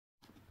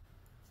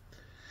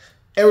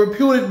a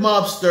reputed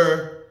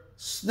mobster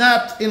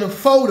snapped in a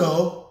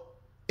photo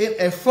in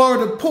a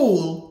Florida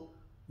pool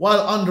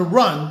while on the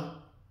run,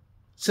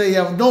 say you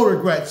have no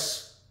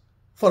regrets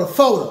for the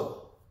photo.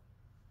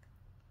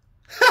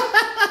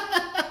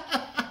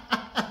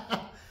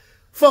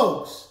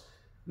 Folks,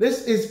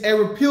 this is a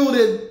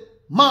reputed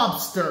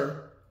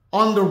mobster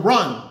on the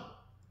run,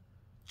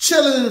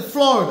 chilling in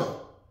Florida,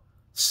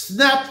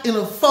 snapped in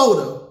a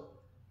photo,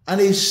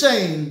 and he's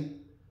saying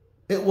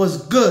it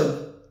was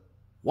good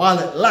while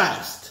it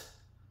lasted.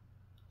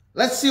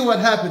 Let's see what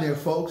happened here,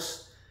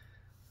 folks.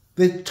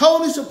 The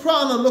Tony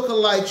Soprano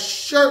lookalike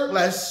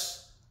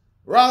shirtless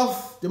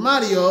Ralph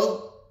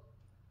DiMatteo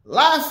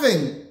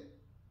laughing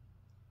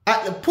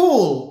at the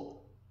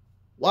pool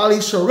while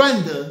he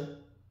surrendered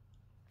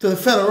to the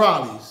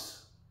federales.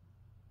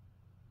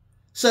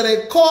 So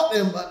they caught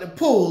him at the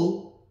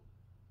pool.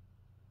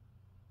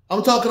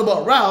 I'm talking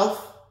about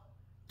Ralph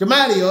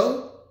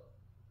DiMatteo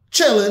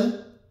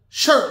chilling,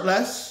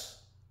 shirtless,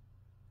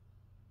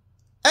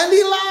 and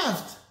he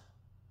laughed.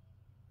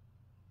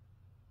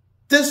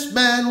 This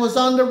man was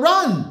on the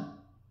run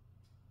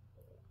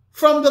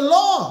from the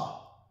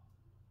law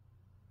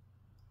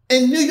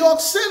in New York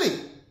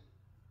City.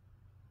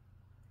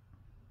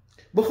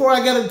 Before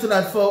I get into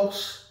that,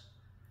 folks,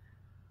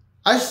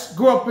 I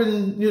grew up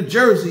in New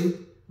Jersey,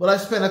 but I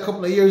spent a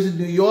couple of years in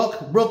New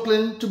York,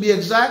 Brooklyn to be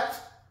exact.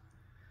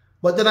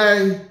 But then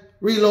I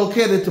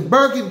relocated to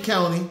Bergen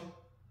County,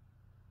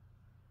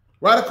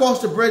 right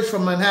across the bridge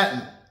from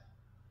Manhattan.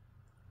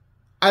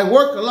 I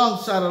worked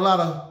alongside a lot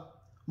of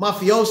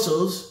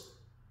mafiosos,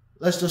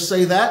 let's just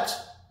say that,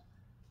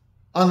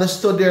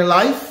 understood their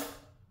life.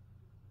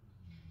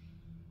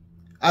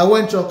 I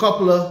went to a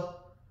couple of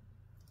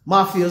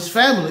mafia's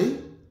family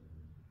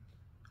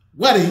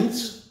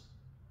weddings.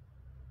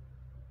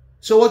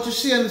 So what you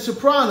see in The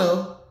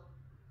Soprano,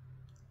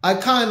 I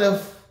kind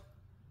of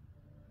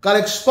got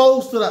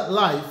exposed to that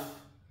life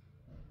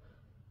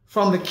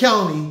from the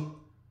county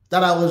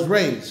that I was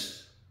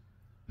raised.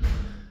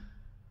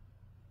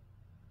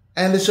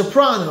 And The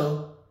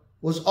Soprano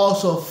was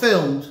also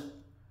filmed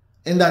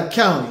in that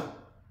county,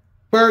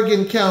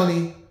 Bergen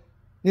County,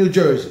 New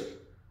Jersey.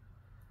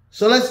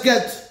 So let's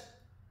get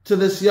to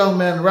this young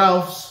man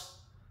Ralph's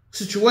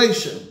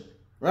situation,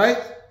 right?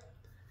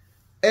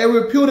 A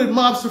reputed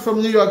mobster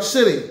from New York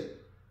City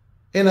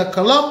in a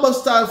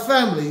Columbus-style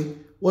family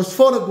was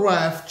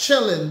photographed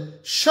chilling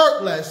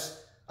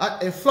shirtless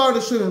at a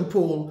Florida swimming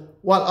pool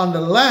while on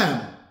the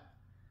lam.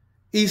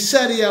 He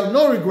said he had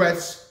no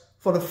regrets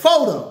for the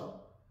photo.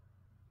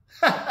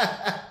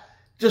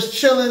 Just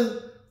chilling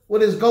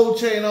with his gold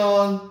chain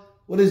on,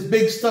 with his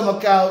big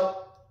stomach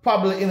out,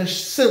 probably in a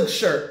silk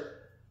shirt.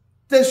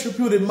 This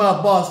reputed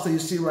mob boss that you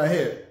see right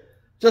here.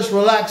 Just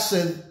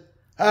relaxing,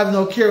 have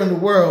no care in the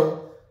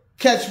world.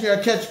 Catch me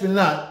or catch me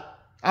not.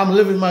 I'm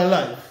living my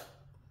life.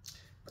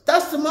 But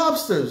that's the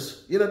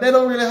mobsters. You know, they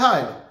don't really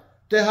hide.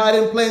 They hide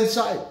in plain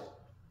sight.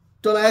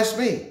 Don't ask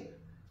me.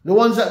 The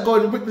ones that go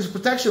into witness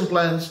protection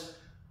plans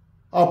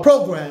or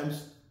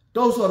programs,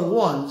 those are the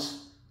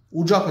ones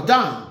who drop a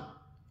dime.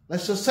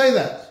 Let's just say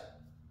that.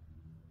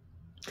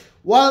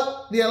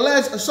 While the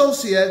alleged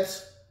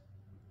associates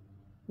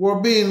were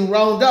being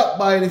rounded up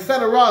by the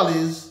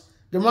federales,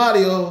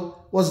 DiMatteo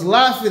was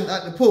laughing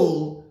at the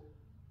pool,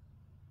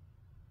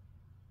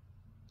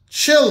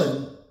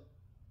 chilling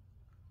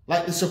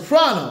like the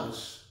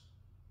Sopranos,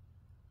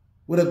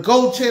 with a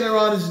gold chain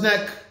around his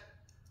neck,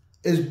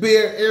 his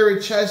bare,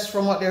 airy chest,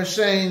 from what they're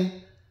saying,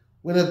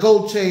 with a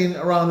gold chain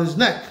around his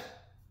neck.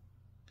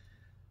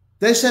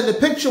 They said the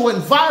picture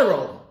went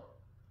viral.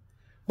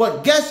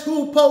 But guess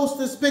who posted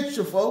this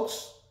picture,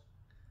 folks?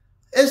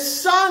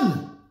 His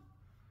son.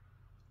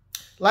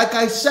 Like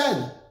I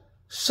said,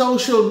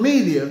 social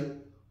media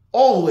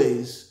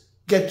always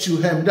gets you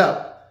hemmed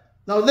up.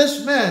 Now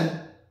this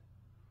man,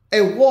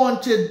 a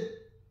wanted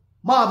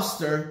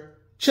mobster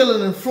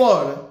chilling in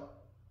Florida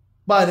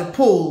by the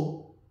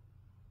pool,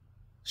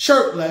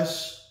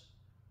 shirtless,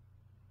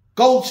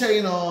 gold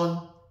chain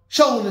on,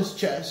 showing his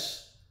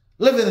chest,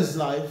 living his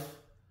life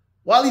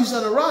while he's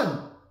on a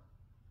run.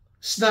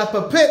 Snap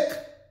a pic,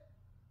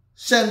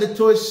 send it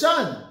to his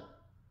son.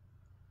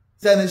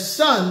 Then his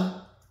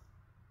son,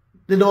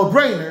 the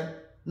no-brainer,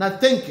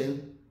 not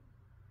thinking,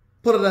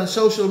 put it on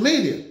social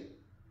media.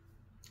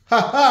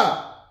 Ha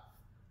ha!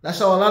 That's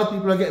how a lot of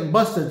people are getting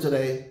busted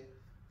today.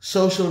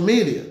 Social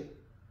media.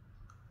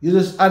 You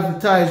just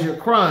advertise your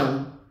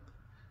crime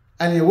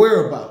and your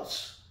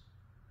whereabouts.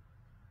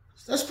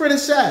 That's pretty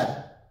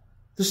sad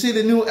to see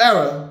the new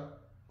era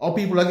of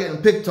people are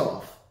getting picked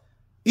off.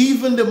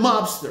 Even the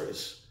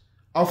mobsters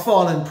are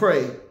falling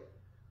prey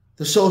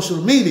to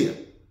social media.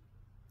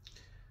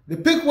 The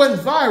pic went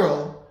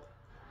viral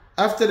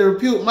after the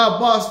reputed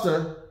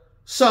mobster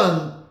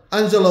son,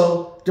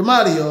 Angelo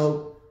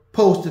DiMatteo,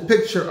 posted a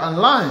picture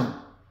online.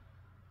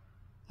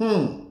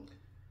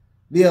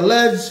 The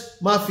alleged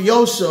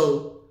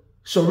mafioso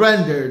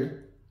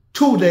surrendered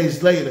 2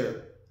 days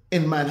later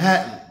in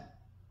Manhattan.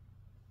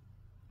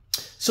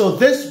 So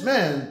this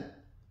man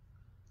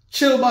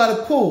chilled by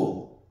the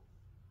pool,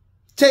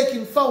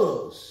 taking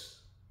photos,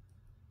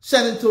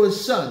 sending to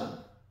his son.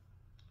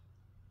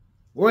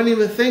 Weren't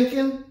even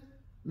thinking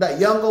that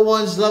younger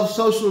ones love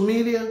social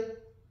media,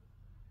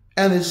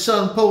 and his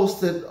son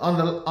posted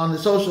on the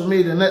social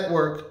media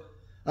network,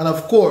 and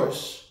of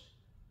course,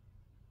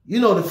 you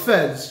know the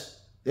feds,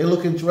 they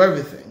look into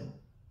everything.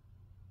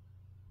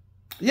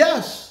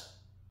 Yes,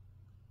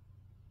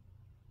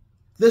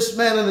 this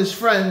man and his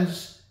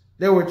friends,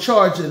 they were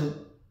charged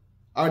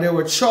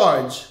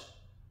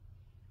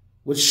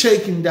with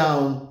shaking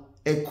down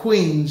a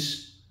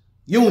Queens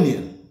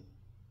union.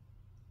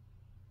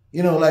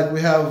 You know, like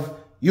we have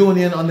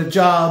union on the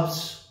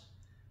jobs,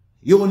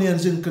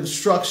 unions in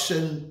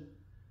construction,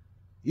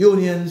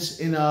 unions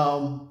in,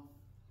 how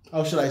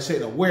should I say,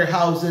 the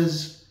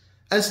warehouses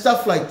and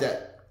stuff like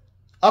that.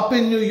 Up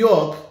in New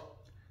York,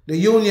 the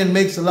union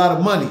makes a lot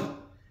of money.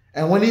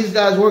 And when these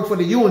guys work for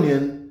the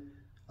union,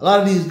 a lot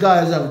of these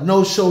guys have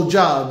no-show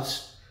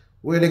jobs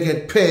where they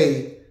get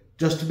paid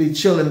just to be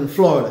chilling in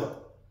Florida.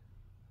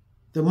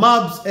 The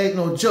mobs ain't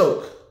no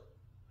joke.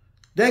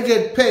 They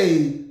get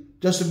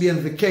paid just to be on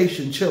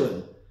vacation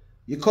chilling.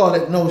 You call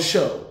it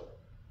no-show.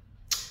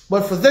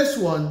 But for this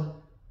one,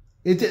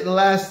 it didn't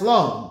last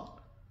long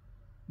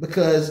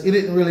because he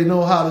didn't really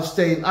know how to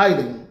stay in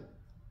hiding.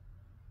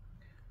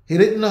 He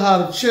didn't know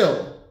how to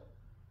chill.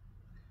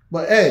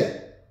 But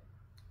hey,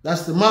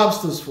 that's the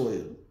mobsters for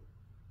you.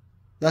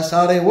 That's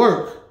how they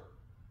work.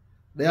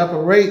 They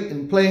operate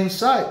in plain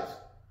sight.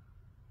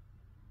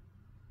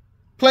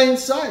 Plain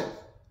sight.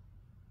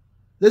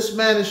 This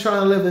man is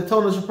trying to live the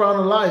Tony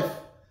Soprano life,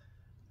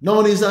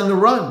 knowing he's on the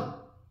run.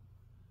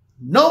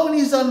 Knowing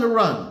he's on the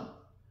run,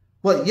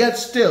 but yet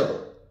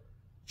still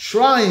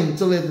trying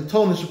to live the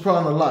Tony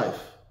Soprano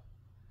life.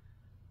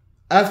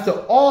 After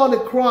all the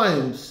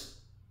crimes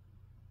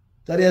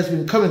that he has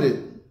been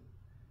committed,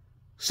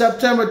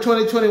 September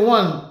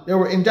 2021, they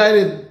were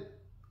indicted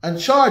on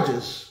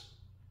charges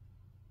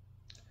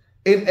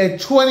in a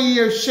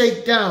 20-year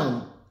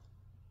shakedown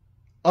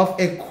of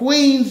a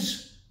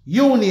Queens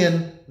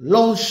union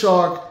loan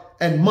shark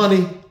and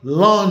money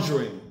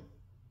laundering.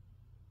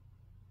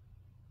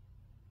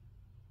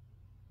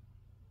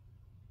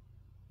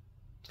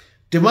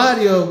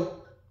 DiMatteo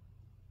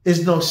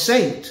is no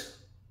saint.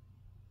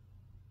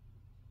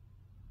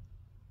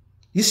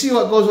 You see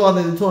what goes on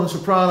in the Tony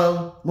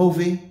Soprano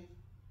movie?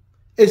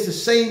 It's the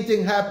same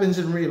thing happens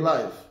in real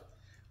life.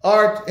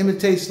 Art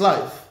imitates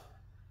life.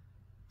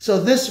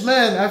 So this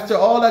man, after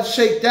all that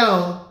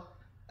shakedown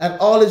and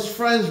all his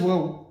friends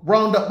were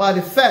rounded up by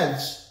the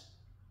feds,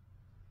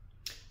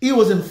 he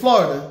was in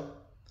Florida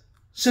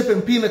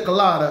sipping pina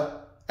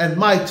colada and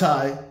Mai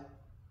Tai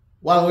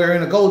while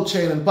wearing a gold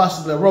chain and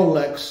possibly a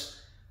Rolex.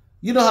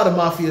 You know how the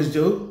mafias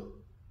do.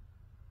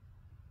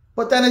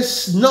 But then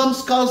his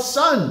numbskull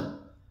son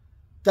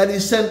that he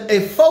sent a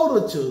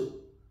photo to,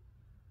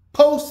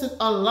 posted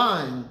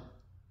online,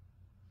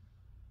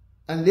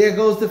 and there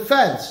goes the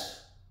feds.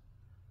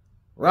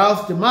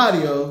 Ralph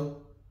DiMatteo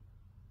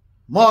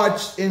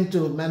marched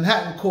into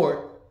Manhattan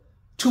court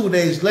 2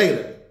 days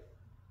later.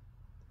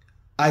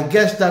 I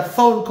guess that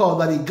phone call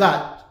that he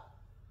got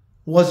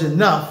was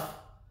enough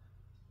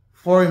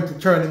for him to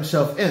turn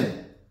himself in.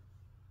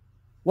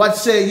 What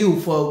say you,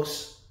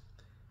 folks?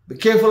 Be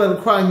careful of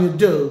the crime you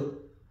do,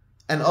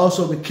 and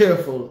also be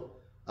careful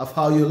of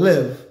how you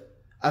live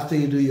after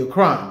you do your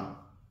crime.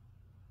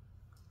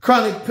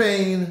 Chronic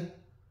pain,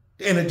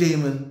 the inner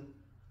demon.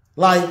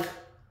 Like,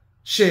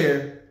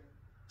 share,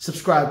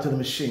 subscribe to the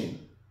machine.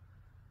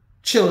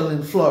 Chilling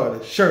in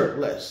Florida,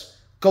 shirtless,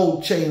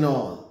 gold chain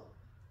on,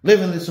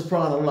 living the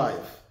soprano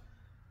life,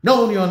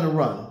 knowing you're on the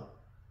run.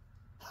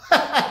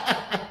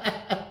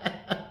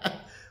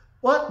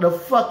 What the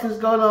fuck is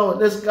going on with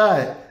this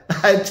guy?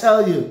 I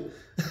tell you.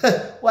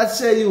 What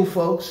say you,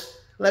 folks?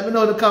 Let me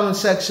know in the comment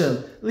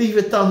section. Leave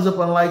your thumbs up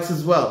and likes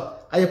as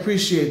well. I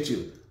appreciate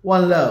you.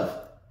 One love.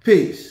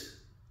 Peace.